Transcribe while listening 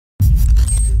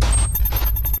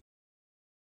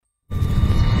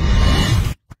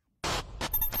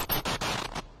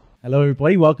Hello,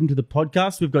 everybody. Welcome to the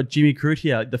podcast. We've got Jimmy Crute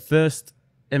here, the first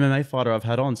MMA fighter I've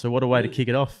had on. So what a way to kick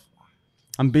it off.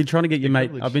 I've been trying to get your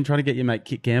mate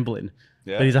Kit Gamble in,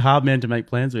 but he's a hard man to make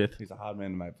plans with. He's a hard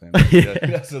man to make plans with. Yeah.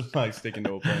 He doesn't like sticking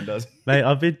to a plan, does he? Mate,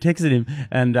 I've been texting him,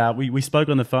 and we spoke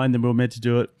on the phone. Then we were meant to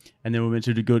do it, and then we were meant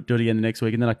to do it again the next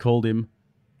week. And then I called him,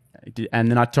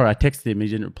 and then I texted him. He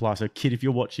didn't reply. So, Kit, if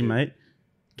you're watching, mate,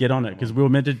 get on it, because we were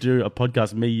meant to do a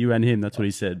podcast, me, you, and him. That's what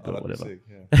he said. But whatever. Sick,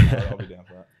 yeah. I'll be down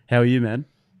for that. How are you, man?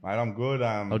 Mate, I'm good.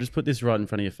 I'll just put this right in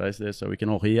front of your face there so we can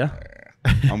all hear.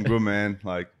 I'm good, man.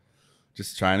 Like,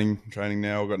 just training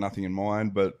now. I've got nothing in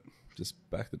mind, but just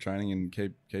back to training and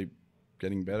keep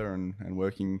getting better and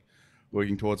working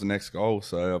towards the next goal.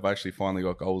 So I've actually finally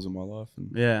got goals in my life.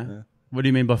 And, yeah. What do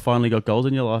you mean by finally got goals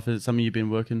in your life? Is it something you've been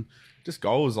working? Just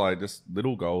goals, like just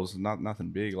little goals,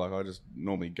 nothing big. Like I just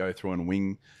normally go through and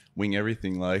wing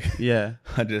everything. Like yeah,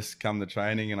 I just come to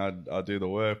training and I do the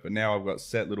work. But now I've got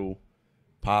set little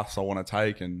paths I want to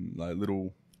take and like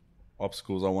little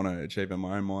obstacles I want to achieve in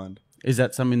my own mind. Is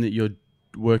that something that you're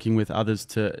working with others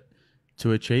to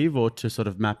achieve or to sort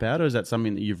of map out, or is that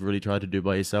something that you've really tried to do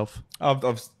by yourself? I've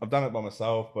done it by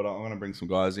myself, but I'm going to bring some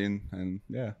guys in and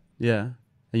yeah.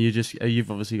 And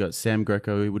you've obviously got Sam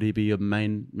Greco. Would he be your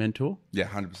main mentor? Yeah,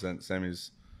 100%. Sam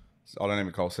is. I don't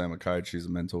even call Sam a coach. He's a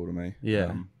mentor to me.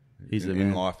 Yeah, he's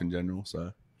in life in general.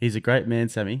 So he's a great man,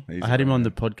 Sammy. I had him on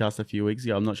the podcast a few weeks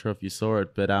ago. I'm not sure if you saw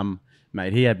it, but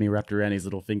mate, he had me wrapped around his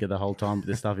little finger the whole time with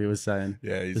the stuff he was saying.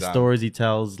 Yeah, the stories he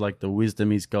tells, like the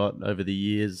wisdom he's got over the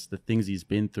years, the things he's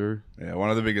been through. Yeah, one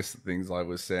of the biggest things like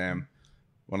with Sam,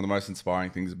 one of the most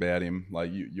inspiring things about him,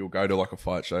 like you'll go to like a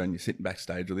fight show and you're sitting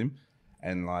backstage with him.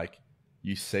 And like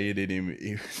you see it in him,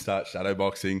 he starts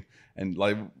shadowboxing, and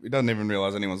like he doesn't even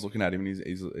realize anyone's looking at him. And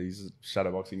he's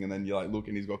shadowboxing, and then you like look,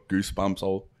 and he's got goosebumps.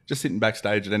 All just sitting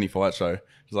backstage at any fight show,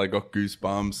 he's like got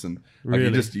goosebumps, and like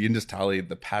really? you can just tell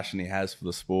the passion he has for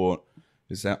the sport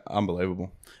is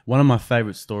unbelievable. One of my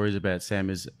favorite stories about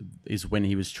Sam is when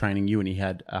he was training you, and he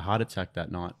had a heart attack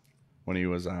that night when he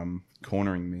was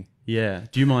cornering me. Yeah.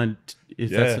 Do you mind if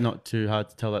that's not too hard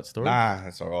to tell that story? Nah,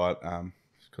 that's all right.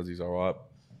 Because he's all right.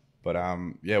 But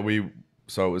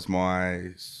so it was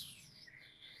my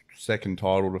second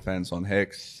title defense on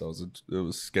Hex. So it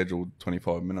was scheduled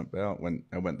 25-minute bout.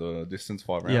 I went the distance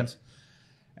 5 rounds.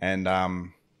 And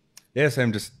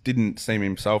Sam just didn't seem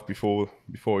himself before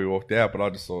he walked out. But I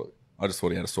just thought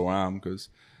he had a sore arm because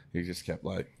he just kept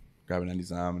like grabbing at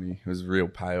his arm and he was real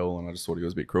pale, and I just thought he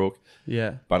was a bit crook.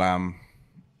 Yeah. But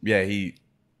he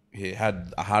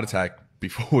had a heart attack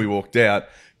before he walked out.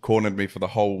 Cornered me for the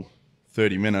whole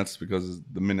 30 minutes because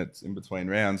the minutes in between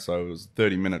rounds. So it was a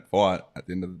 30-minute fight at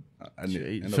the end of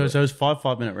So it was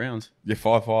 5-minute rounds? Yeah,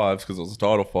 5-5s because it was a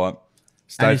title fight.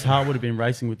 And his heart would have been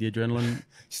racing with the adrenaline.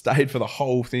 Stayed for the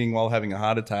whole thing while having a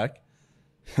heart attack,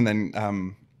 and then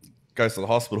goes to the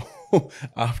hospital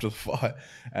after the fight.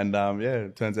 And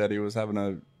it turns out he was having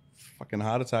a fucking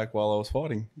heart attack while I was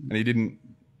fighting. And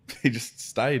he just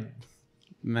stayed.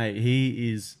 Mate,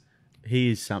 he is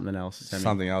something else. Sammy.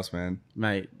 Something else, man.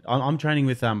 Mate, I'm training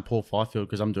with Paul Fifield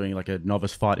because I'm doing like a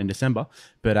novice fight in December.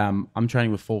 But I'm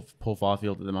training with Paul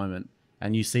Fifield at the moment.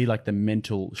 And you see like the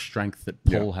mental strength that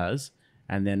Paul has.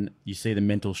 And then you see the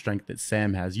mental strength that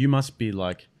Sam has. You must be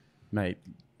like, mate,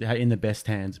 in the best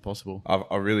hands possible.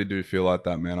 I really do feel like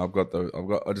that, man. I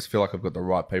just feel like I've got the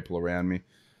right people around me.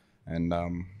 And,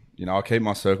 I keep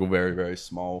my circle very, very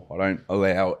small. I don't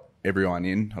allow everyone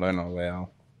in. I don't allow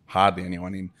hardly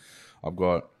anyone in. I've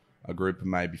got a group of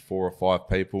maybe 4 or 5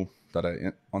 people that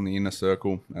are on the inner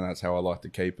circle, and that's how I like to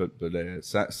keep it. But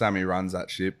Sammy runs that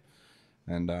ship,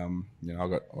 and I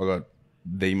got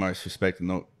the most respect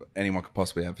that anyone could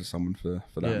possibly have for someone for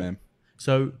that man.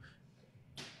 So,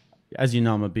 as you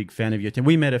know, I'm a big fan of your team.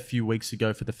 We met a few weeks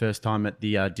ago for the first time at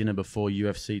the dinner before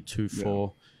UFC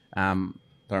 2-4.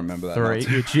 Don't remember that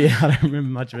 3, which I don't remember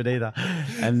much of it either.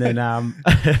 And then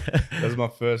that was my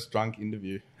first drunk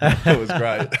interview. It was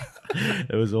great.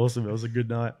 It was awesome. It was a good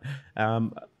night.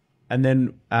 And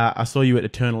then I saw you at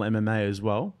Eternal MMA as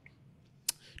well.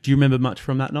 Do you remember much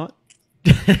from that night?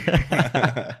 You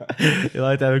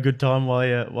like to have a good time while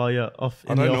you're off.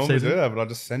 I don't normally do that, but I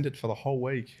just send it for the whole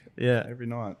week. Yeah, every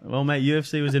night. Well, mate,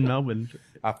 UFC was in Melbourne.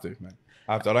 I have to, man.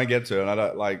 I don't get to, and I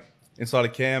don't like inside a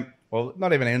camp. Well,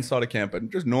 not even inside a camp, but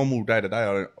just normal day to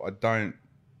day. I don't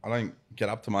get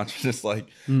up too much. Just like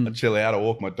I chill out. I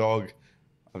walk my dog.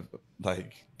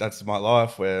 That's my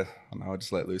life where I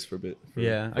just let loose for a bit.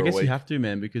 I guess you have to,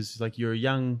 man, because like you're a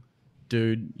young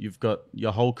dude. You've got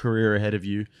your whole career ahead of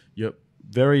you. You're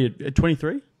very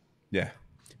 23. Yeah.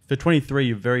 For 23,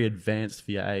 you're very advanced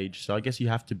for your age. So I guess you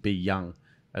have to be young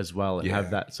as well and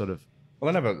have that sort of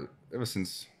Well, ever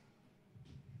since,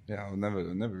 I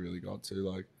never really got to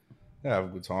like, have a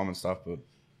good time and stuff. But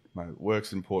mate,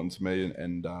 work's important to me,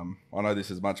 and I know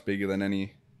this is much bigger than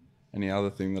any other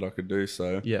thing that I could do.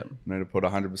 So yeah, I need to put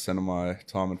 100% of my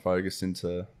time and focus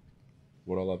into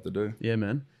what I love to do. Yeah,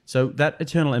 man. So that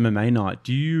Eternal MMA night,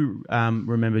 do you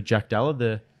remember Jack Dalla,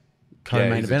 the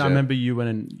co-main event? I remember you went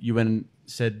and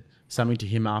said something to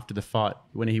him after the fight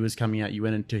when he was coming out. You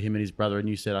went into him and his brother, and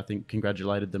you said, I think,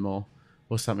 congratulated them all,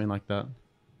 or something like that.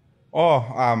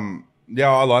 Oh, yeah,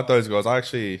 I like those guys. I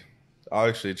actually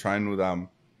trained with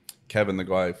Kevin, the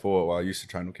guy before. Well, I used to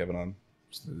train with Kevin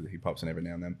he pops in every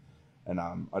now and then. And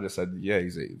I just said, yeah,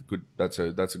 he's a good. That's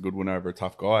a good win over a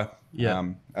tough guy. Yeah.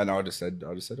 And I just said,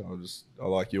 I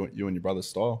like you and your brother's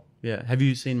style. Yeah. Have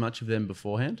you seen much of them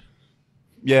beforehand?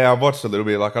 Yeah, I've watched a little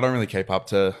bit. Like, I don't really keep up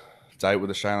to date with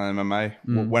Australian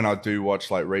MMA. When I do watch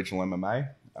like regional MMA,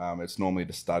 it's normally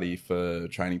to study for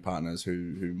training partners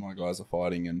who my guys are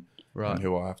fighting and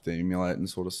who I have to emulate and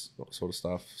sort of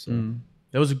stuff. So.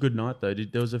 That was a good night though.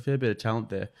 There was a fair bit of talent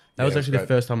there. That was actually the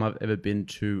first time I've ever been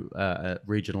to a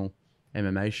regional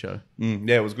MMA show.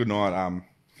 Yeah, it was a good night.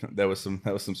 There was some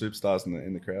superstars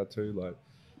in the crowd too. Like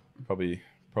probably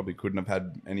couldn't have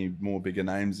had any more bigger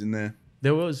names in there.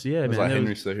 There was, yeah. It was like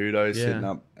Henry Cejudo sitting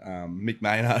up. Mick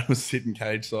Maynard was sitting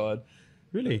cage side.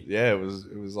 Really? Yeah, it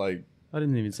was like I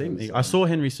didn't even see him. I saw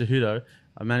Henry Cejudo.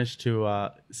 I managed to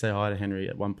say hi to Henry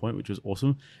at one point, which was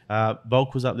awesome.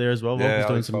 Volk was up there as well. Volk was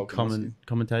doing some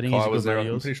commentating. Kai was there.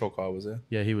 I'm pretty sure Kai was there.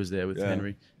 Yeah, he was there with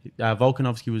Henry.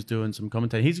 Volkanovski was doing some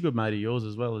commentating. He's a good mate of yours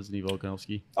as well, isn't he,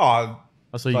 Volkanovski? Oh,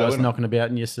 I saw you guys knocking about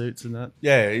in your suits and that.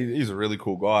 Yeah, he's a really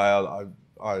cool guy.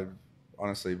 I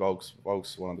honestly, Volk's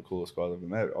one of the coolest guys I've ever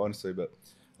met. Honestly, but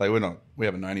like we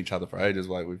haven't known each other for ages.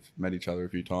 Like we've met each other a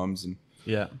few times, and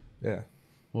yeah,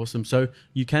 awesome. So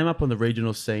you came up on the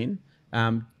regional scene.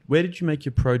 Where did you make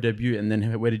your pro debut, and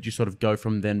then where did you sort of go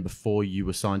from then before you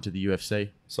were signed to the UFC?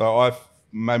 So I've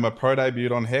made my pro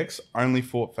debut on Hex. Only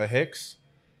fought for Hex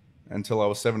until I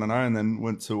was 7-0, and then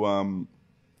went to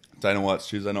Dana White's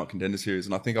Tuesday Night Contender Series.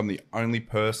 And I think I'm the only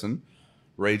person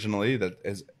regionally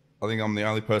that's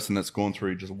gone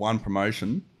through just one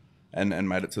promotion and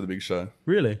made it to the big show.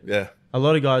 Really? Yeah. A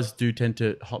lot of guys do tend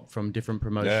to hop from different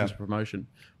promotions to promotion.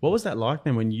 What was that like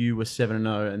then when you were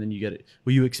 7-0 and then you get it?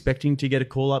 Were you expecting to get a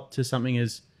call up to something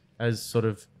as sort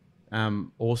of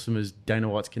awesome as Dana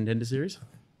White's Contender Series?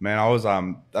 Man, I was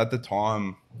at the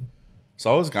time,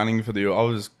 so I was gunning for the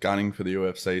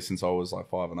UFC since I was like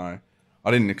 5-0.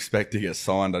 I didn't expect to get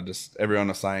signed. Everyone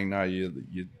was saying, no, you're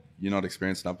not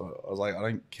experienced enough. I was like, I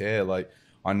don't care. Like,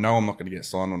 I know I'm not going to get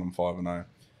signed when I'm 5-0.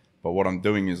 But what I'm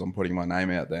doing is I'm putting my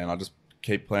name out there, and I just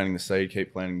keep planting the seed.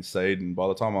 And by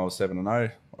the time I was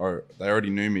 7-0, they already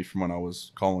knew me from when I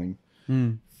was calling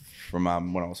from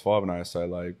when I was 5-0. So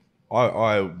like,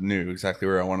 I knew exactly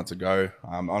where I wanted to go.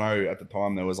 I know at the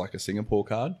time there was like a Singapore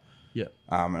card. Yeah.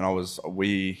 And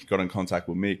we got in contact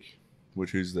with Mick,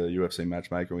 who's the UFC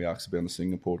matchmaker. We asked to be on the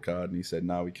Singapore card, and he said,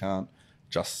 no, we can't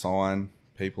just sign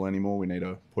people anymore. We need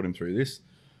to put him through this.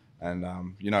 And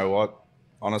you know what?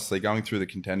 Honestly, going through the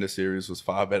Contender Series was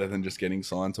far better than just getting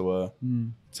signed to a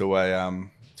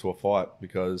fight,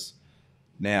 because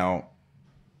now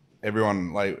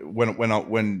everyone, like,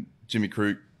 when Jimmy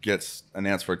Crute gets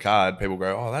announced for a card, people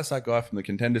go, oh, that's that guy from the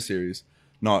Contender Series,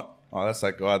 not, oh, that's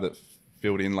that guy that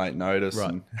filled in late notice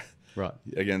and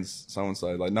against so and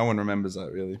so. Like, no one remembers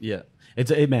that really. Yeah,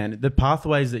 man. The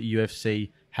pathways that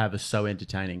UFC have are so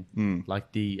entertaining.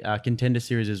 Like the Contender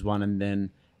Series is one, and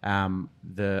then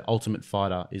the Ultimate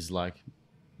Fighter is like,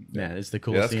 man, it's the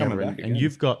coolest thing ever. And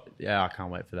you've got, I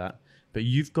can't wait for that. But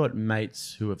you've got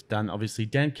mates who have done, obviously,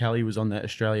 Dan Kelly was on the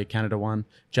Australia-Canada one.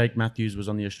 Jake Matthews was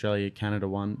on the Australia-Canada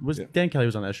one. Dan Kelly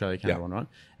was on the Australia-Canada one, right?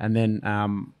 And then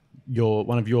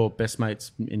one of your best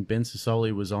mates in Ben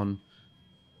Sosoli was on.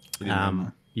 He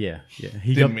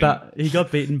got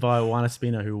beaten by a Juan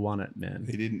Espino who won it, man.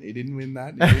 He didn't win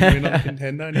that. He didn't win on the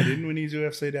Contender, and he didn't win his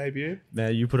UFC debut.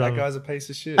 Man, that guy's a piece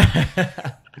of shit.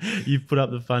 You put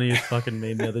up the funniest fucking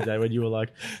meme the other day when you were like,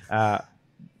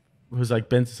 it was like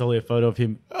Ben Sosoli, a photo of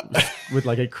him with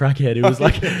like a crackhead. It was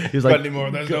like, got any more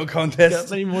of those no contests?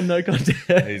 Got any more no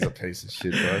contest? He's a piece of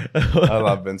shit, bro. I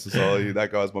love Ben Sosoli.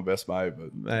 That guy's my best mate.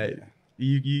 But mate,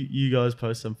 you guys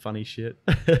post some funny shit.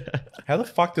 How the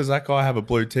fuck does that guy have a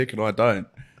blue tick and I don't?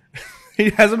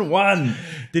 He hasn't won.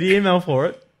 Did he email for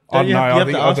it? I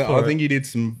think he did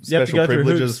some special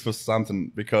privileges for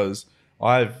something, because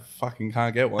I fucking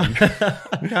can't get one.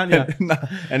 Can't you? No.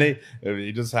 And he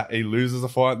loses a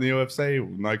fight in the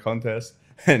UFC, no contest,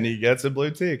 and he gets a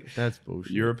blue tick. That's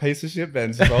bullshit. You're a piece of shit,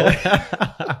 Ben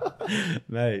Sosoli.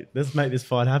 Mate, let's make this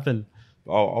fight happen.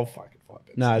 I'll fucking fight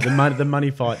bets. No, the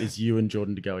money fight is you and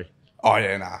Jordan DeGoey. Oh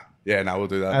yeah, nah. Yeah, no, we'll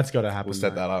do that. That's got to happen. We'll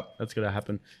set that up. That's got to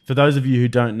happen. For those of you who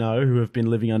don't know, who have been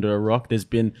living under a rock, there's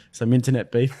been some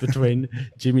internet beef between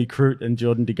Jimmy Crute and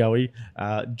Jordan DeGoey.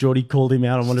 Geordie called him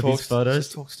out on one of his photos.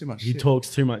 He talks too much He shit. talks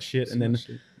too much shit. And then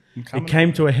it It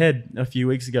came to a head a few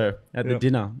weeks ago at the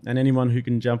dinner. And anyone who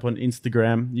can jump on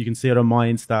Instagram, you can see it on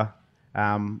my Insta,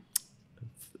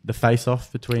 the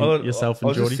face-off between yourself and I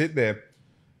was Geordie. just sitting there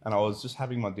and I was just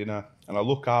having my dinner and I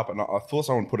look up and I thought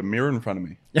someone put a mirror in front of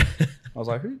me. I was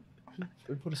like, who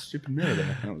put a stupid mirror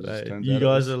there? And it just turns You out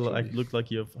guys it are was like look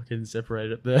like you're fucking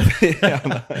separated there. Yeah, I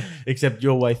know. Except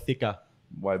you're way thicker.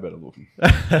 Way better looking.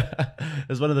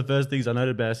 That's one of the first things I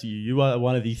noted about you. You are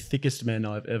one of the thickest men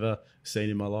I've ever seen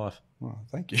in my life. Oh,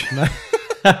 thank you. No,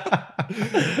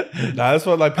 that's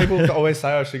what like people always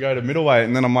say I should go to middleweight,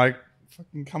 and then I'm like,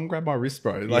 fucking come grab my wrist,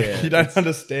 bro. Like Yeah, you don't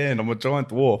understand. I'm a giant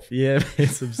dwarf. Yeah,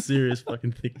 it's some serious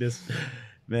fucking thickness,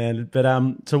 man. But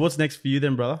so what's next for you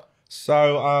then, brother?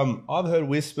 So I've heard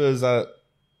whispers that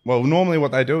normally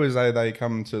what they do is they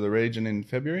come to the region in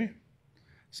February.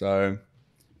 So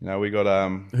we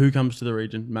got Who comes to the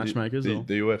region? Matchmakers the or?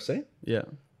 UFC. Yeah.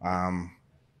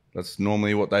 That's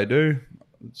normally what they do.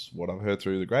 It's what I've heard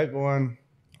through the grapevine.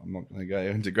 I'm not going to go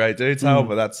into great detail,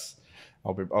 but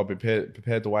I'll be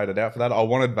prepared to wait it out for that. I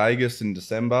wanted Vegas in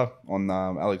December on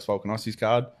Alex Volkanossi's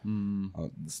card.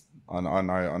 I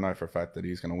know for a fact that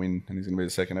he's going to win and he's going to be the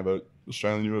second ever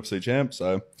Australian UFC champ.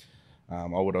 So I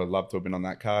would have loved to have been on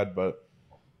that card, but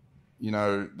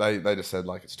they just said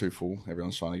like it's too full.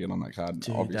 Everyone's trying to get on that card.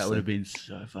 Dude, obviously. that would have been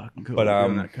so fucking cool But, to be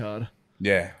on that card.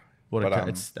 Yeah. What a card.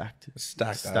 It's stacked.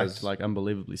 Stacked as. like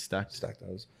unbelievably stacked. Stacked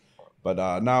as. But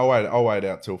no, I'll wait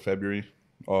out till February.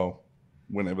 Oh,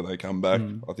 whenever they come back.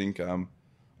 I think I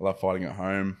love fighting at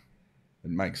home. It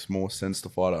makes more sense to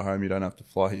fight at home. You don't have to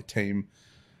fly your team.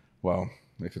 Well,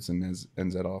 if it's in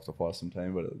NZ, I'll have to fly some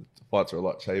team, but the flights are a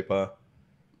lot cheaper.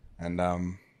 And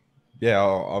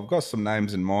I've got some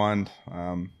names in mind.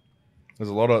 There's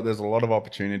a lot of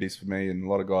opportunities for me and a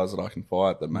lot of guys that I can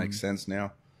fight that make sense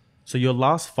now. So your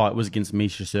last fight was against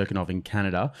Misha Serkinov in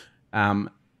Canada,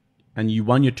 and you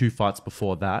won your 2 fights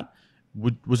before that.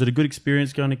 Was it a good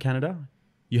experience going to Canada?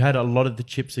 You had a lot of the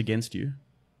chips against you.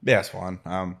 Yeah, it's fine.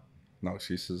 No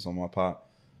excuses on my part.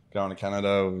 Going to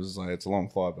Canada was like it's a long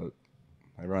flight, but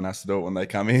everyone has to do it when they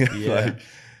come here. Yeah.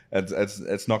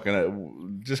 It's not gonna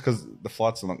just because the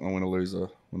flight's not gonna win or lose a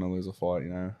fight.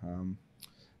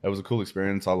 It was a cool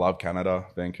experience. I love Canada,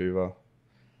 Vancouver,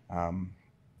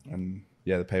 and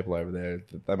yeah, the people over there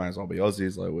they may as well be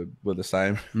Aussies. Like we're the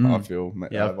same. I feel.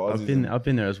 Yeah, I've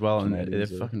been there as well, and they're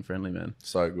fucking friendly, man.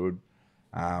 So good.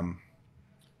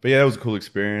 But yeah, it was a cool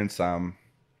experience.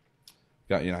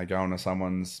 Going to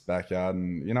someone's backyard,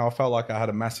 and I felt like I had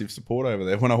a massive support over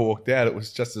there. When I walked out, it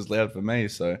was just as loud for me.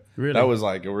 So really? That was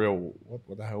like a real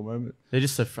what the hell moment. They're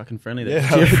just so fucking friendly. Yeah,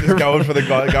 just going for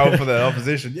the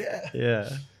opposition. Yeah, yeah.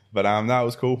 But no, it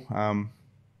was cool. And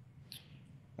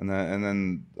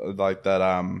then like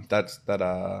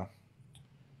that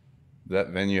that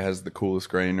venue has the coolest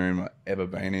green room I've ever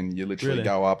been in. You literally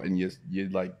go up and you're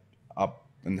like up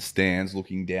in the stands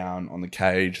looking down on the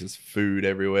cage. There's food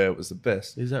everywhere. It was the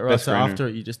best. Is that right? So after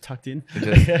it, you just tucked in?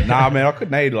 Nah, man, I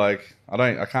couldn't eat. Like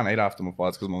I can't eat after my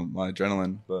fights because my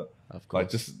adrenaline. But of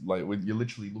course. You're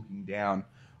literally looking down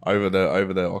over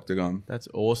the octagon. That's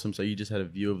awesome. So you just had a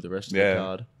view of the rest of the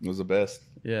card. It was the best.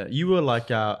 Yeah, you were like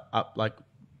up, like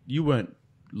you weren't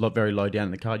very low down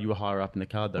in the card. You were higher up in the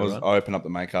card though, right? I opened up the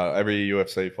main card. Every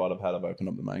UFC fight I've had, I've opened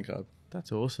up the main card.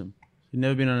 That's awesome. You've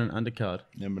never been on an undercard.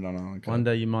 Never been on an undercard. One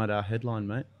day you might headline,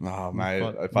 mate. Oh, mate.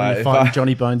 If I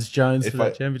Johnny Bones Jones for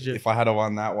that championship. If I had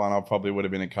won that one, I probably would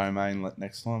have been a co-main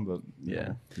next time. But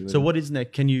yeah. So what is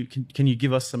next? Can you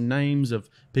give us some names of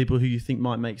people who you think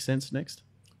might make sense next?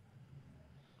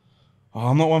 Oh,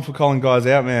 I'm not one for calling guys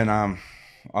out, man.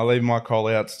 I leave my call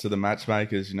outs to the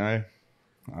matchmakers. No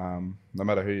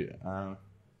matter who.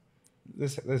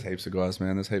 There's heaps of guys,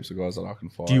 man. There's heaps of guys that I can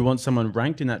fight. Do you want someone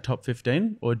ranked in that top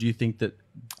 15, or do you think that...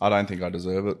 I don't think I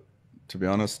deserve it, to be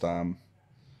honest. I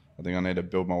think I need to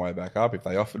build my way back up. If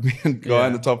they offered me a guy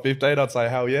in the top 15, I'd say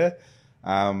hell yeah.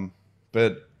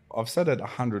 But I've said it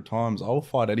 100 times. I'll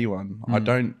fight anyone. I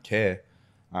don't care.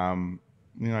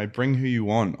 Bring who you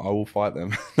want. I will fight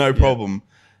them. No problem.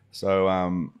 So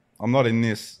I'm not in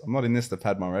this. I'm not in this to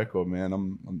pad my record,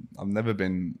 man. I've never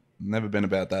been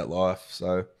about that life.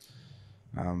 So.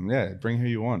 Bring who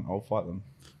you want. I'll fight them.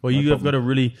 Well, you have got a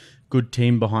really good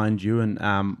team behind you, and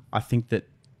I think that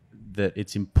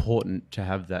it's important to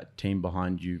have that team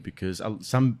behind you because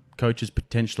some coaches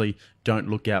potentially don't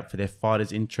look out for their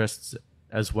fighters' interests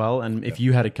as well. And if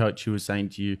you had a coach who was saying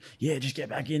to you, yeah, just get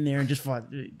back in there and just fight,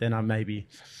 then I maybe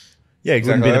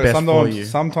exactly. Be the best for you.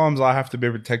 Sometimes I have to be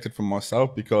protected from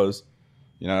myself because,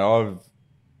 I've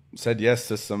said yes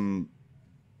to some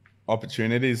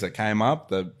opportunities that came up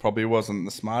that probably wasn't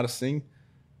the smartest thing.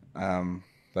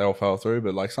 They all fell through,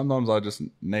 but like sometimes I just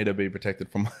need to be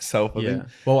protected from myself. I think.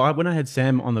 Well, when I had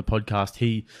Sam on the podcast,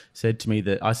 he said to me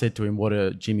that I said to him, "What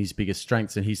are Jimmy's biggest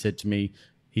strengths?" And he said to me,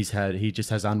 he just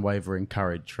has unwavering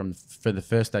courage for the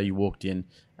first day you walked in,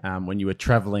 when you were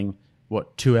traveling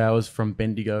 2 hours from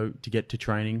Bendigo to get to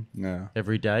training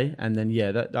every day, and then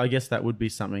I guess that would be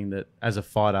something that as a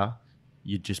fighter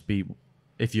you'd just be,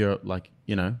 if you're like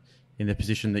in the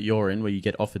position that you're in where you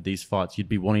get offered these fights, you'd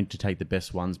be wanting to take the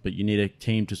best ones, but you need a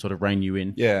team to sort of rein you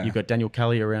in. Yeah. You've got Daniel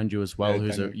Kelly around you as well,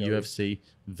 who's Daniel a Kelly. UFC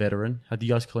veteran. How do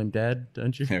you guys call him Dad,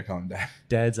 don't you? Yeah, call him Dad.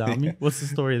 Dad's Army. Yeah. What's the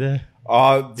story there?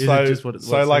 I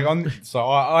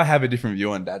have a different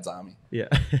view on Dad's Army. Yeah.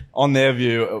 On their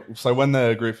view, so when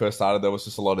the group first started, there was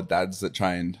just a lot of dads that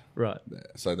trained. Right. There,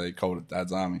 so they called it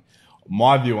Dad's Army.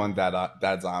 My view on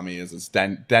Dad's Army is it's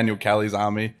Daniel Kelly's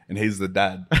army, and he's the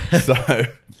dad. So,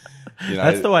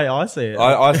 that's the way I see it.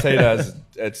 I see it as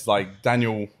it's like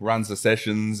Daniel runs the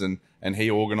sessions and he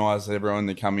organises everyone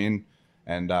to come in,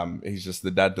 and he's just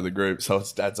the dad to the group. So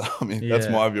it's Dad's Army. Yeah. That's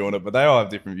my view on it. But they all have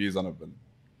different views on it. But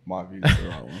my view is the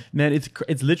right one. Man,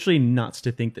 it's literally nuts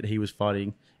to think that he was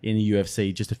fighting in the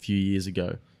UFC just a few years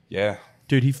ago. Yeah,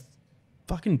 dude, he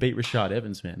fucking beat Rashad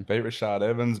Evans, man. Beat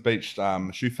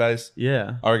Shoeface.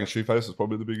 Yeah. I reckon Shoeface was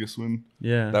probably the biggest win.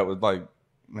 Yeah. That was like,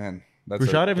 man.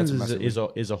 Rashad Evans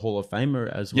is a Hall of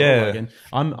Famer as well. Yeah. Like, and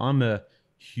I'm a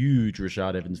huge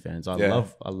Rashad Evans fan. I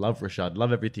love Rashad.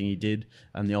 Love everything he did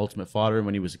and the Ultimate Fighter, and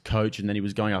when he was a coach, and then he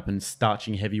was going up and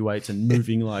starching heavyweights and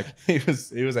moving like he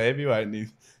was a heavyweight,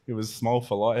 and he was small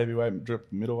for light heavyweight and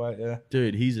dropped middleweight. Yeah,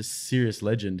 dude, he's a serious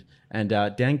legend. And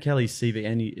Dan Kelly's CV,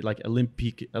 and like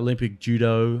Olympic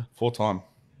judo, four-time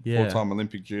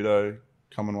Olympic judo,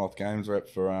 Commonwealth Games rep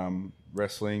for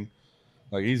wrestling.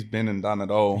 Like, he's been and done it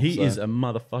all. He is a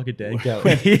motherfucker, Dan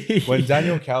Kelly. When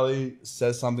Daniel Kelly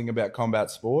says something about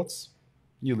combat sports,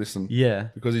 you listen. Yeah,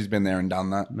 because he's been there and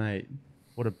done that, mate.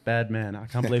 What a bad man. I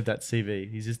can't believe that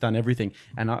CV. He's just done everything.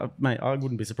 And, I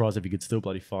wouldn't be surprised if he could still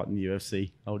bloody fight in the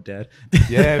UFC. Old Dad.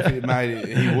 Yeah, mate,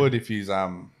 he would if his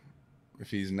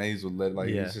knees would let. Like,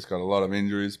 he's just got a lot of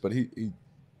injuries, but he's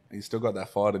still got that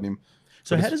fight in him.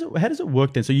 So how does it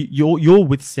work then? So you're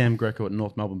with Sam Greco at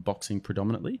North Melbourne Boxing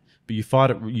predominantly, but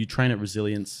you train at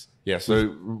Resilience. Yeah. So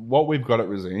what we've got at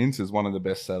Resilience is one of the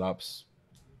best setups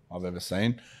I've ever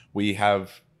seen. We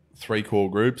have 3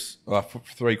 core groups,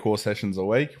 3 core sessions a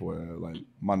week, where like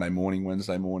Monday morning,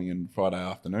 Wednesday morning, and Friday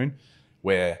afternoon,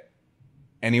 where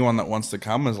anyone that wants to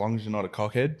come, as long as you're not a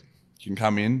cockhead, can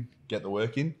come in, get the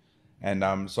work in,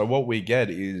 and so what we get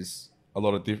is a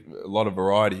lot of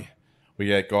variety. We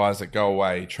get guys that go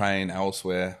away, train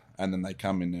elsewhere, and then they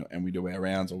come in and we do our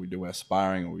rounds, or we do our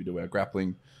sparring, or we do our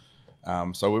grappling.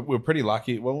 So we're pretty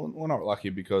lucky. Well, we're not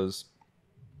lucky because,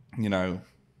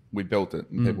 we built it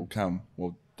and people come.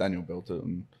 Well, Daniel built it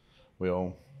and we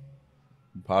all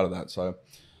part of that. So,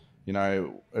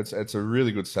 it's a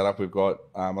really good setup. We've got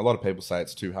a lot of people say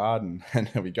it's too hard and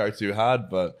we go too hard,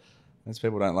 but those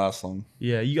people don't last long.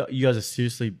 Yeah, you guys are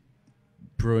seriously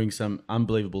brewing some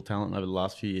unbelievable talent over the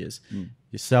last few years.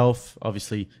 Yourself,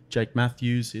 obviously, Jake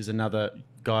Matthews is another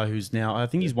guy who's now, I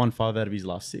think he's won 5 out of his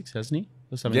last 6, hasn't he?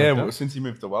 Or something like that. Since he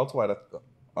moved to welterweight,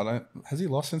 has he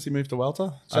lost since he moved to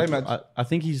welter? I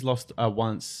think he's lost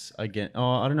once again.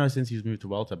 Oh, I don't know since he's moved to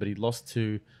welter, but he lost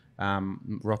to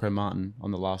Rocco Martin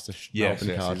on the last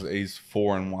Open card. He's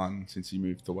 4-1 since he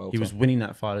moved to welter. He was winning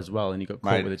that fight as well, and he got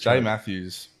caught with a Jay choke.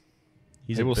 Matthews.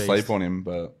 People sleep on him,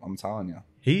 but I'm telling you.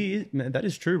 That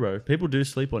is true, bro. People do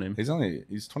sleep on him.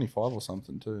 He's 25 or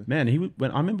something too. Man, I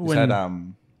remember he's when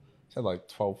had like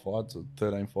 12 fights or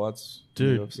 13 fights. Dude,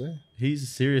 in the UFC. He's a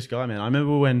serious guy, man. I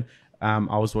remember when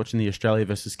I was watching the Australia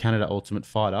versus Canada Ultimate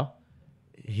Fighter.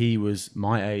 He was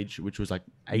my age, which was like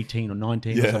 18 or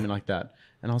 19 or something like that.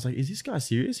 And I was like, is this guy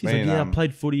serious? He's like, I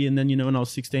played footy, and then, when I was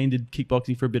 16, did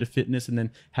kickboxing for a bit of fitness, and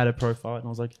then had a pro fight. And I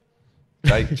was like...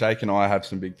 Jake and I have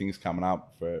some big things coming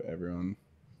up for everyone.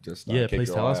 Just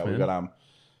please tell us, man.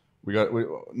 We got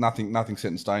nothing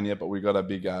set in stone yet, but we got a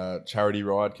big charity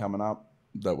ride coming up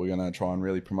that we're going to try and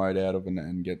really promote out of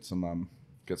and get some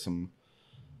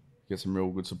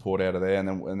real good support out of there, and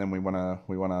then we want to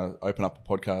open up a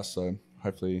podcast, so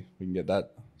hopefully we can get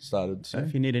that started soon.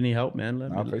 If you need any help, man,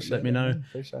 let me know. Man.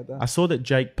 Appreciate that. I saw that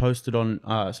Jake posted on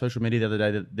social media the other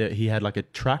day that he had like a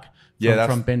track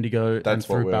from Bendigo and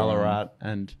through Ballarat,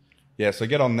 and yeah, so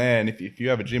get on there, and if you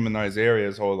have a gym in those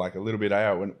areas or like a little bit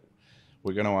out,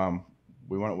 we're gonna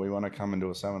we want to come and do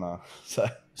a seminar.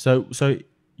 So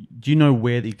do you know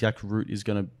where the exact route is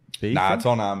going to be? Nah,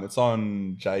 from? it's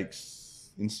on Jake's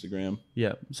Instagram.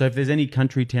 Yeah. So if there's any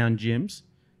country town gyms,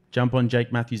 jump on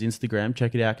Jake Matthews' Instagram,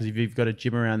 check it out, because if you've got a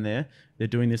gym around there, they're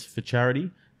doing this for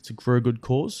charity. It's for a good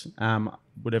cause,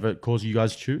 whatever cause you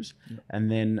guys choose. Yeah.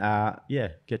 And then,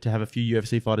 get to have a few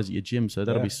UFC fighters at your gym. So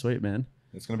that'll be sweet, man.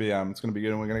 It's gonna be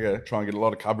good, and we're gonna try and get a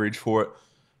lot of coverage for it.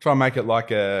 Try and make it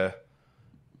like a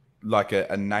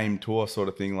name tour sort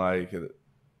of thing, like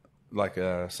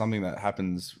something that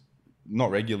happens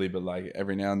not regularly, but like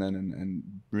every now and then, and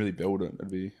really build it. I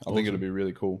think it'll be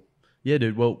really cool. Yeah,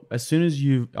 dude. Well, as soon as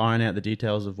you iron out the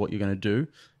details of what you're going to do,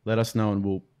 let us know and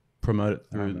we'll promote it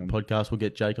through the podcast. We'll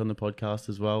get Jake on the podcast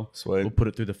as well. Sweet. We'll put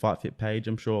it through the FightFit page.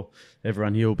 I'm sure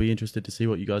everyone here will be interested to see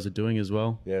what you guys are doing as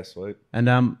well. Yeah, sweet.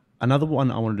 And another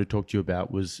one I wanted to talk to you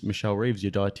about was Michelle Reeves,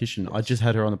 your dietitian. Yes. I just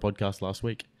had her on the podcast last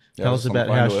week. Yeah, tell us about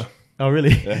how oh,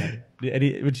 really?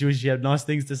 Yeah. Would she have nice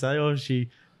things to say, or is she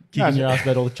kicking your ass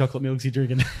about all the chocolate milks you're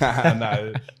drinking?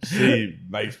 No, she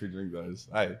makes me drink those.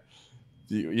 Hey,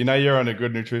 you know you're on a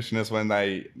good nutritionist when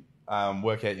they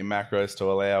work out your macros to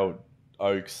allow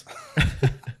oaks.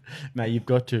 Mate, you've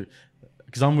got to.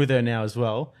 Because I'm with her now as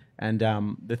well. And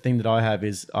the thing that I have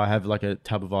is I have like a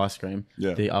tub of ice cream.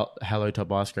 Yeah. The Hello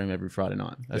Tub ice cream every Friday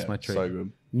night. That's my treat. So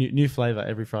good. New flavour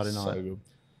every Friday night. So good.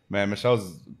 Man,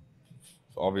 Michelle's...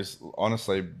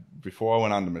 honestly, before I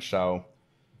went under Michelle,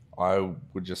 I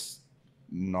would just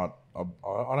not.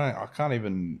 I can't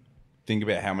even think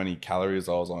about how many calories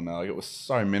I was on now. Like, it was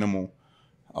so minimal.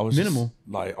 I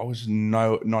was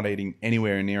not eating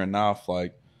anywhere near enough.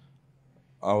 Like,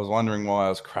 I was wondering why I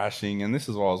was crashing, and this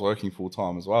is why I was working full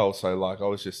time as well. So like, I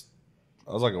was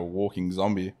like a walking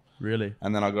zombie. Really?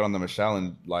 And then I got on the Michelle,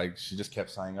 and like, she just kept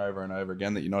saying over and over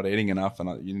again that you're not eating enough,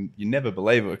 and you never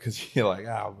believe it, because you're like,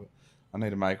 I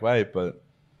need to make weight. But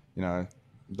you know,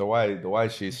 the way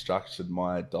she's structured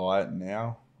my diet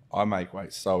now, I make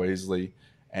weight so easily,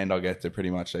 and I get to pretty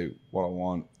much eat what I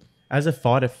want. As a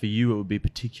fighter, for you, it would be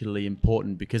particularly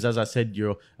important because, as I said,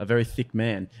 you're a very thick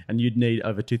man, and you'd need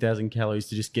over 2,000 calories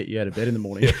to just get you out of bed in the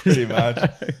morning. Yeah, pretty much.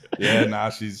 Yeah, nah,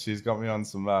 she's got me on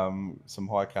some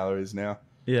high calories now.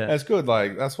 Yeah, and it's good.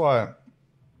 Like, that's why.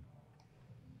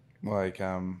 Like,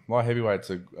 light heavyweight's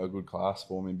a good class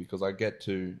for me, because I get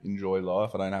to enjoy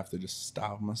life. I don't have to just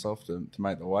starve myself to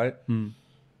make the weight.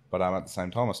 But at the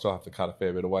same time, I still have to cut a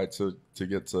fair bit of weight to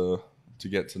get to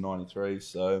 93.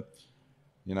 So,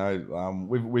 you know,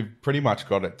 we've pretty much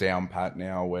got it down pat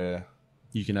now, where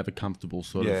you can have a comfortable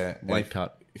sort of weight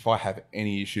cut. If I have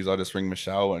any issues, I just ring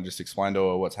Michelle and just explain to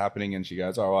her what's happening, and she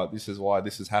goes, "All right, this is why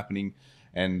this is happening,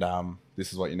 and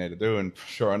this is what you need to do." And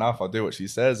sure enough, I do what she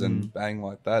says, and bang,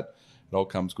 like that, it all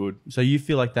comes good. So you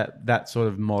feel like that sort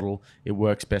of model, it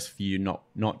works best for you,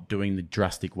 not doing the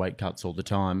drastic weight cuts all the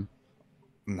time?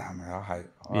 No, man,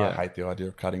 I hate the idea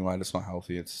of cutting weight. It's not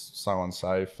healthy. It's so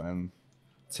unsafe. And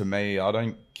to me, I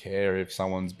don't care if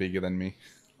someone's bigger than me.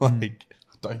 Like,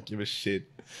 I don't give a shit.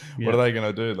 Yeah. What are they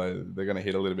going to do? They're going to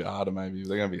hit a little bit harder, maybe.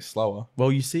 They're going to be slower.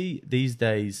 Well, you see, these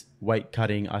days, weight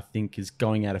cutting, I think, is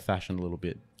going out of fashion a little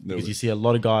bit. Because you see a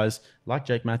lot of guys, like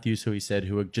Jake Matthews, who he said,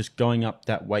 who are just going up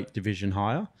that weight division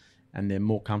higher, and they're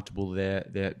more comfortable there.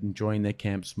 They're enjoying their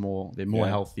camps more. They're more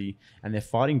healthy, and they're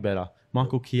fighting better.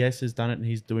 Michael Chiesa has done it, and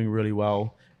he's doing really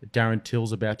well. Darren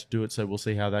Till's about to do it, so we'll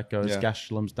see how that goes.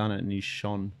 Gastelum's done it, and he's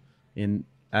shone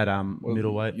at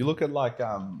middleweight. You look at like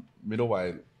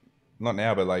middleweight, not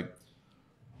now, but like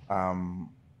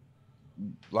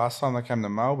last time they came to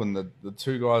Melbourne, the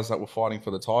two guys that were fighting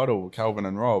for the title, Calvin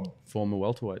and Rob, former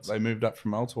welterweights, they moved up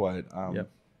from welterweight. Look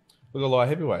at light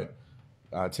heavyweight.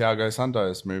 Thiago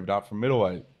Santos moved up from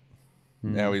middleweight.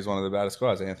 Now he's one of the baddest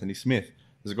guys. Anthony Smith.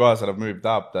 There's guys that have moved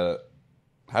up that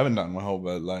haven't done well,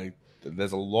 but like,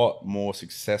 there's a lot more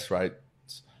success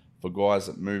rates for guys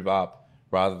that move up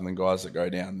rather than guys that go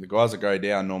down. The guys that go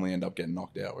down normally end up getting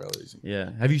knocked out really easy.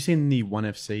 Yeah. Have you seen the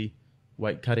 1FC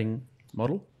weight cutting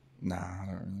model? Nah, I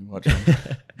don't really watch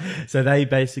them. So they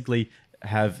basically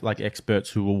have like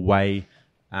experts who will weigh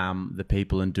the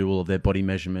people and do all of their body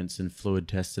measurements and fluid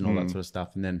tests and all that sort of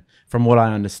stuff. And then from what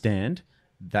I understand,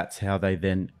 that's how they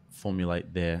then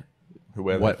formulate their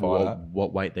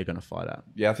what weight they're going to fight at.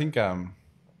 Yeah, I think the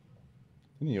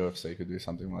UFC could do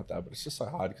something like that, but it's just so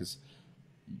hard because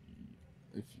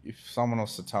if someone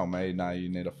was to tell me, no, you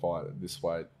need to fight at this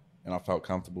weight, and I felt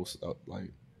comfortable, as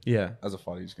a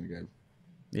fighter, you're just going to go,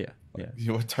 you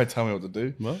don't tell me what to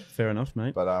do. Well, fair enough,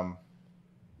 mate. But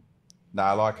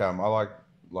I like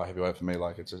light heavyweight for me.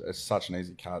 Like, it's such an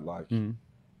easy cut. Like, you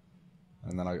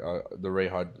And then the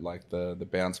rehyd, like the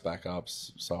bounce back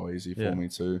up's so easy for me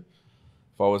too.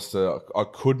 If I was to, I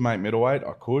could make middleweight,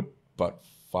 I could, but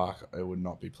fuck, it would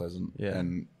not be pleasant. Yeah.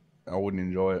 And I wouldn't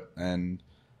enjoy it. And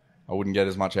I wouldn't get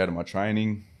as much out of my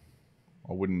training.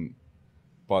 I wouldn't,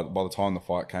 by the time the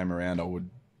fight came around, I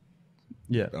wouldn't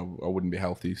be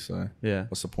healthy. So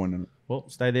what's the point in it? Well,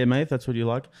 stay there, mate, if that's what you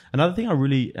like. Another thing I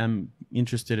really am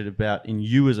interested about in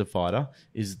you as a fighter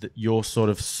is that your sort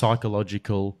of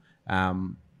psychological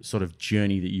sort of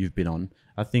journey that you've been on.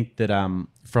 I think that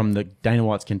from the Dana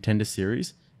White's Contender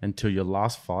Series until your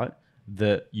last fight,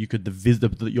 that you could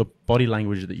your body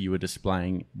language that you were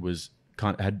displaying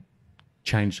had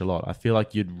changed a lot. I feel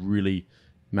like you'd really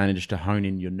managed to hone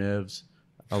in your nerves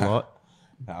a lot.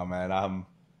 Oh man,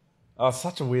 it's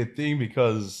such a weird thing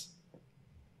because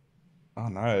I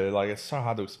don't know, like it's so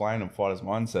hard to explain in fighter's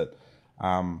mindset.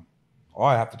 I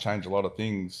have to change a lot of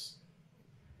things,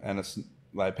 and it's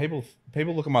like people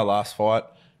look at my last fight,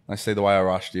 and they see the way I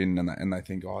rushed in, and they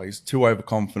think, oh, he's too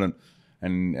overconfident,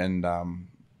 and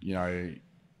you know,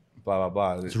 blah blah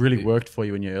blah. It's really worked for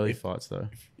you in your early fights, though.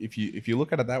 If you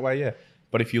look at it that way, yeah.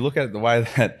 But if you look at it the way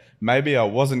that maybe I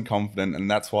wasn't confident,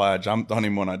 and that's why I jumped on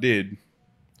him when I did,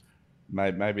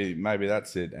 maybe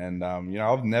that's it. And you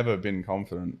know, I've never been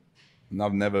confident, and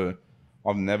I've never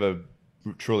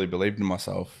truly believed in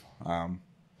myself.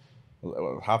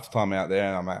 Half the time out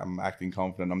there, I'm acting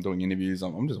confident. I'm doing interviews.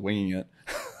 I'm just winging it.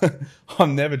 I've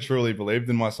never truly believed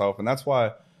in myself, and that's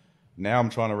why now I'm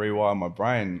trying to rewire my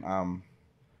brain.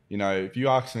 You know, if you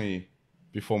asked me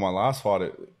before my last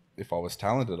fight if I was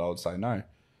talented, I would say no.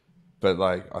 But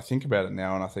like, I think about it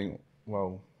now, and I think,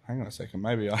 well, hang on a second,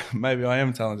 maybe I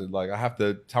am talented. Like, I have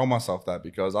to tell myself that,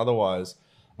 because otherwise,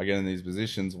 I get in these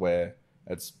positions where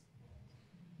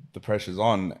the pressure's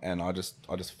on, and I just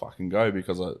fucking go,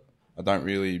 because I don't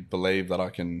really believe that I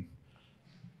can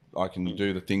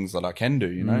do the things that I can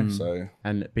do, you know. So,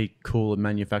 and be cool and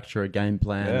manufacture a game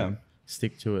plan, and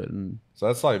stick to it, and so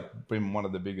that's like been one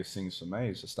of the biggest things for me,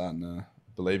 is just starting to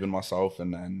believe in myself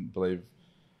and believe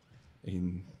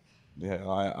in,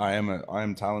 I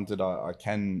am talented. I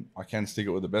can stick it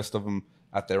with the best of them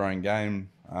at their own game.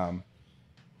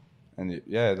 And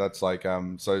that's like,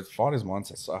 so fighter's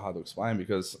mindset's so hard to explain,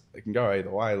 because it can go either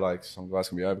way. Like, some guys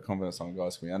can be overconfident, some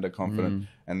guys can be underconfident,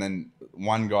 and then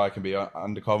one guy can be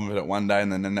underconfident one day,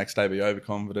 and then the next day be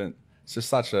overconfident. It's just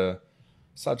such a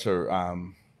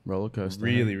roller coaster.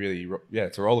 Really,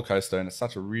 it's a roller coaster, and it's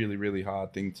such a really, really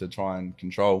hard thing to try and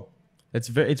control. It's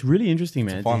really interesting,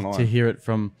 man, to hear it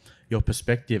from your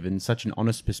perspective, and such an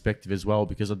honest perspective as well,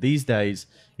 because these days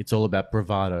it's all about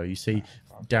bravado. You see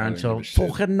Darren Till,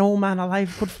 fucking no man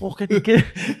alive could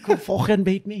fucking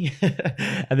beat me.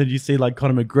 And then you see like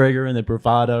Conor McGregor and the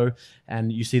bravado,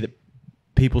 and you see that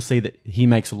people see that he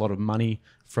makes a lot of money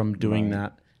from doing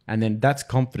that. And then that's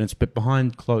confidence, but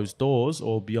behind closed doors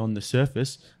or beyond the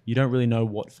surface, you don't really know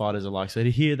what fighters are like. So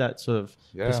to hear that sort of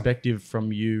perspective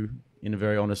from you in a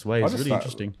very honest way is really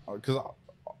interesting. Because I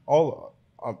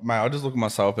just look at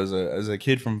myself as a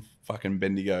kid from fucking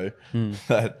Bendigo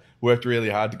that worked really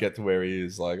hard to get to where he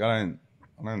is. Like, I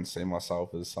don't see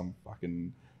myself as some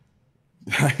fucking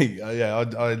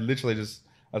I literally just,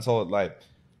 that's all it, like,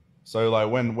 so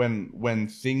like when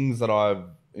things that I've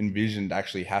envisioned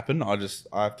actually happen, I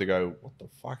have to go, what the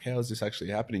fuck, how is this actually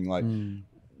happening? Like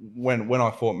when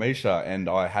I fought Misha and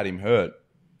I had him hurt,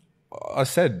 I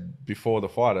said before the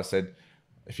fight, I said,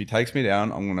 if he takes me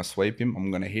down, I'm going to sweep him,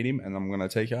 I'm going to hit him, and I'm going to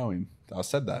TKO him. I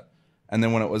said that. And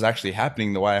then when it was actually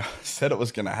happening the way I said it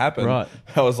was going to happen,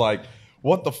 I was like,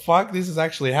 what the fuck? This is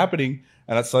actually happening.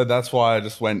 And so that's why I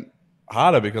just went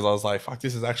harder, because I was like, fuck,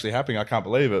 this is actually happening. I can't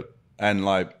believe it. And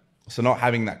like, so not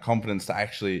having that confidence to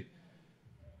actually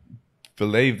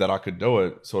believe that I could do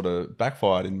it sort of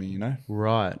backfired in me, you know?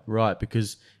 Right.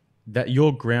 Because that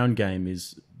your ground game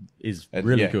is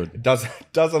really good.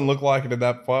 It doesn't look like it in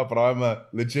that fight, but I'm a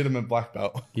legitimate black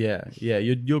belt. Yeah.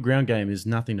 Your ground game is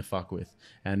nothing to fuck with.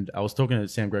 And I was talking to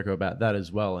Sam Greco about that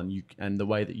as well, and the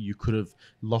way that you could have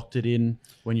locked it in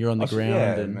when you're on the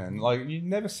ground. Yeah, man. Like, you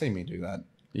never see me do that.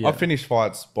 Yeah. I've finished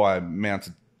fights by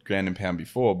mounted ground and pound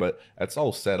before, but it's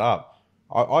all set up.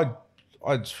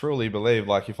 I truly believe,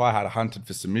 like, if I had hunted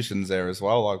for submissions there as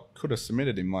well, I could have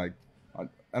submitted him. Like,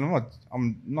 and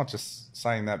I'm not just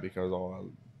saying that because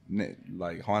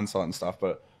like hindsight and stuff,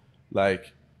 but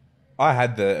like, I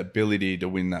had the ability to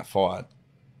win that fight,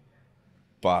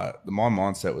 but my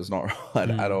mindset was not right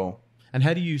at all. And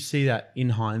how do you see that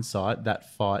in hindsight,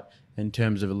 that fight, in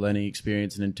terms of a learning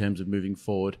experience and in terms of moving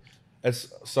forward?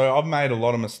 So I've made a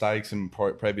lot of mistakes in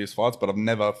previous fights, but I've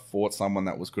never fought someone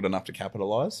that was good enough to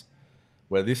capitalize.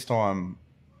 Where this time,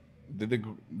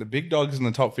 the big dogs in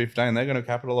the top 15, they're going to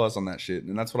capitalize on that shit.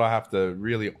 And that's what I have to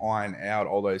really iron out,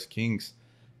 all those kinks,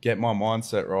 get my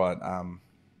mindset right,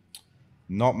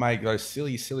 not make those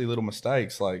silly little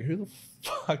mistakes. Like, who the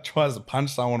fuck tries to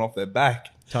punch someone off their back?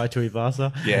 Tai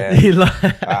Tuivasa. Yeah.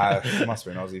 It must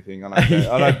be an Aussie thing. I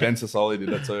know Ben Sosoli did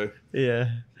it too. Yeah.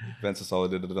 Ben Sosoli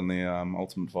did it on the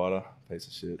Ultimate Fighter. Piece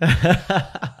of shit.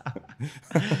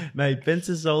 Mate, Ben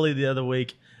Sosoli the other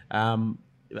week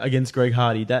against Greg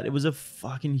Hardy, it was a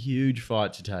fucking huge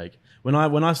fight to take. When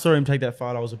I saw him take that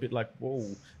fight, I was a bit like,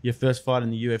 whoa, your first fight in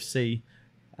the UFC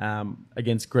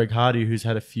against Greg Hardy, who's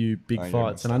had a few big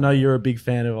fights. And I know you're a big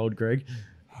fan of old Greg.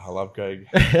 I love Greg.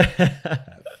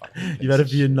 You've had a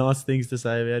few nice things to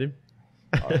say about him.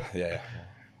 Yeah.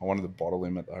 I wanted to bottle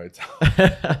him at the hotel.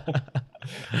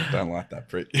 Don't like that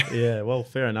prick. Yeah, well,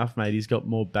 fair enough, mate. He's got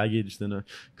more baggage than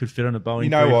could fit on a Boeing. You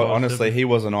know what? Honestly, he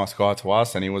was a nice guy to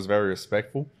us, and he was very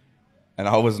respectful. And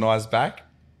I was nice back,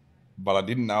 but I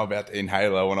didn't know about the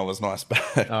inhaler when I was nice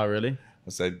back. Oh, really? I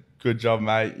said, "Good job,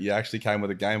 mate. You actually came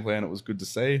with a game plan. It was good to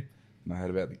see." And I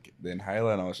heard about the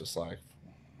inhaler, and I was just like,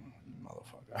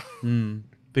 "Motherfucker."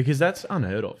 Because that's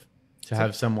unheard of to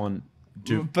have someone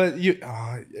do. But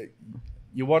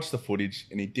you watch the footage,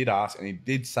 and he did ask, and he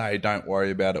did say, "Don't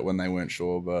worry about it," when they weren't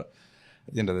sure. But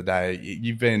at the end of the day,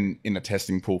 you've been in a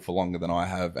testing pool for longer than I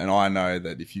have, and I know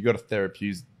that if you got a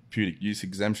therapeutic use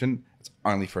exemption, it's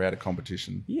only for out of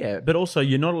competition. Yeah, but also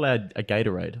you're not allowed a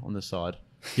Gatorade on the side.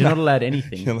 You're not allowed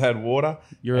anything. You're allowed water.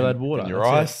 You're allowed water. And your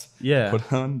ice. Yeah.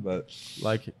 Put on, but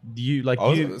I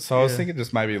was thinking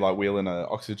just maybe like wheeling an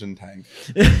oxygen tank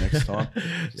next time.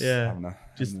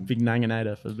 Just big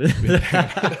nanganator for a bit.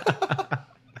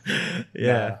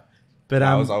 Yeah. Nah. But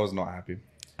I was not happy.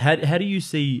 How do you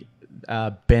see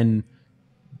Ben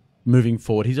moving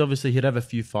forward? He'd have a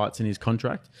few fights in his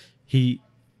contract. He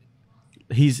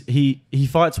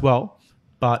fights well,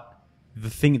 but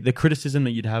the criticism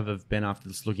that you'd have of Ben after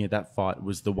just looking at that fight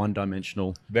was the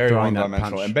one-dimensional. Very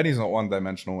one-dimensional. And Benny's not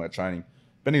one-dimensional at training.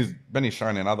 Benny's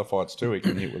shown in other fights too. He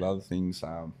can hit with other things.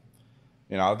 I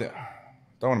don't want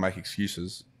to make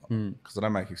excuses because I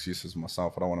don't make excuses for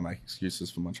myself. I don't want to make excuses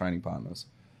for my training partners.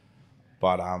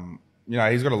 But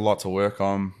he's got a lot to work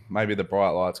on. Maybe the bright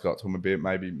lights got to him a bit.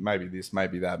 Maybe this,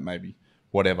 maybe that, maybe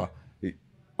whatever.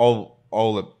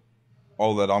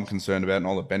 All that I'm concerned about, and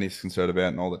all that Benny's concerned about,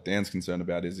 and all that Dan's concerned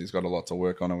about is he's got a lot to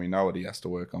work on, and we know what he has to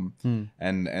work on.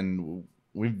 And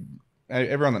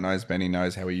everyone that knows Benny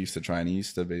knows how he used to train. He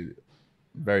used to be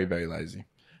very, very lazy.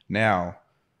 Now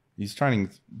he's training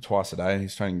twice a day.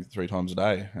 He's training 3 times a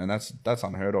day, and that's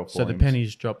unheard of. So the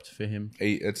penny's dropped for him.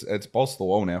 It's balls to the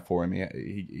wall now for him.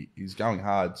 He's going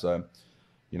hard. So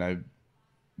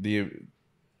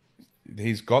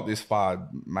he's got this far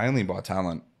mainly by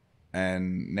talent.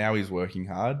 And now he's working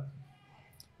hard,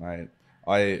 mate.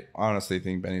 I honestly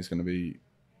think Benny's going to be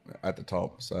at the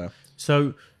top. So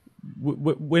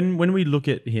when we look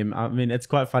at him, I mean, it's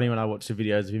quite funny when I watch the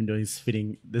videos of him doing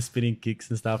the spinning kicks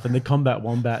and stuff, and the combat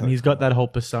wombat, and he's got that whole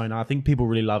persona. I think people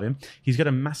really love him. He's got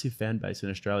a massive fan base in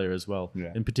Australia as well.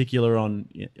 Yeah. In particular, I'm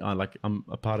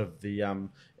a part of the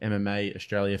MMA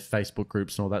Australia Facebook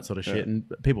groups and all that sort of shit, and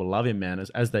people love him, man,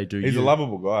 as they do. He's a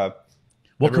lovable guy.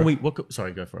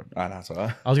 Sorry, go for it. Oh, no, that's all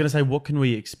right. I was going to say, what can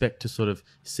we expect to sort of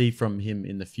see from him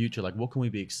in the future? Like, what can we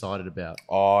be excited about?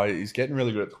 Oh, he's getting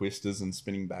really good at twisters and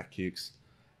spinning back kicks,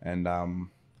 and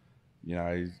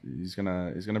he's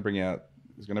gonna bring out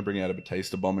a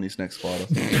Batista bomb in his next fight, I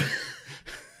think.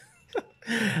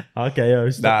 Okay,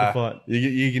 stop the fight.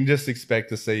 You can just expect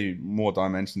to see more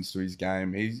dimensions to his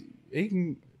game. He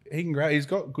can grab. He's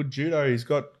got good judo. He's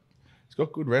got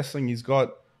good wrestling. He's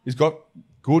got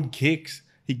good kicks.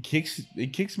 He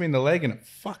kicks me in the leg and it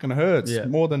fucking hurts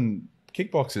more than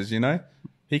kickboxers,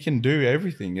 He can do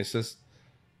everything. It's just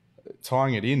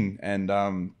tying it in. And,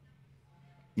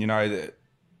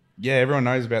 everyone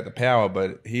knows about the power,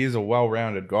 but he is a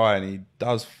well-rounded guy and he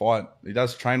does fight. He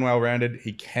does train well-rounded.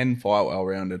 He can fight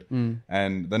well-rounded.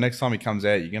 And the next time he comes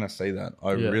out, you're going to see that.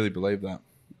 I really believe that.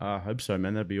 I hope so,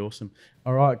 man. That'd be awesome.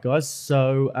 All right, guys.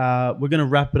 So we're going to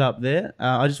wrap it up there.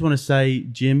 I just want to say,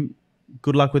 Jim,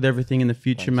 good luck with everything in the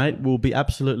future. Thanks, mate. We'll be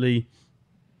absolutely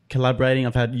collaborating.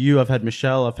 I've had you, I've had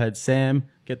Michelle, I've had Sam.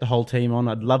 Get the whole team on.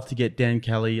 I'd love to get Dan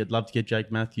Kelly. I'd love to get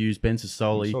Jake Matthews, Ben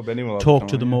Sosoli. Talk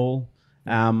to them all.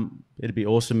 It'd be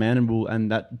awesome, man.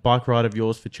 And that bike ride of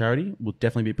yours for charity, we'll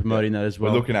definitely be promoting that as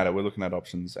well. We're looking at it. We're looking at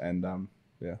options, and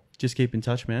just keep in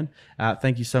touch, man.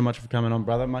 Thank you so much for coming on,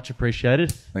 brother. Much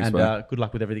appreciated. Thanks, and good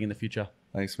luck with everything in the future.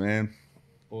 Thanks, man.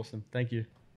 Awesome. Thank you.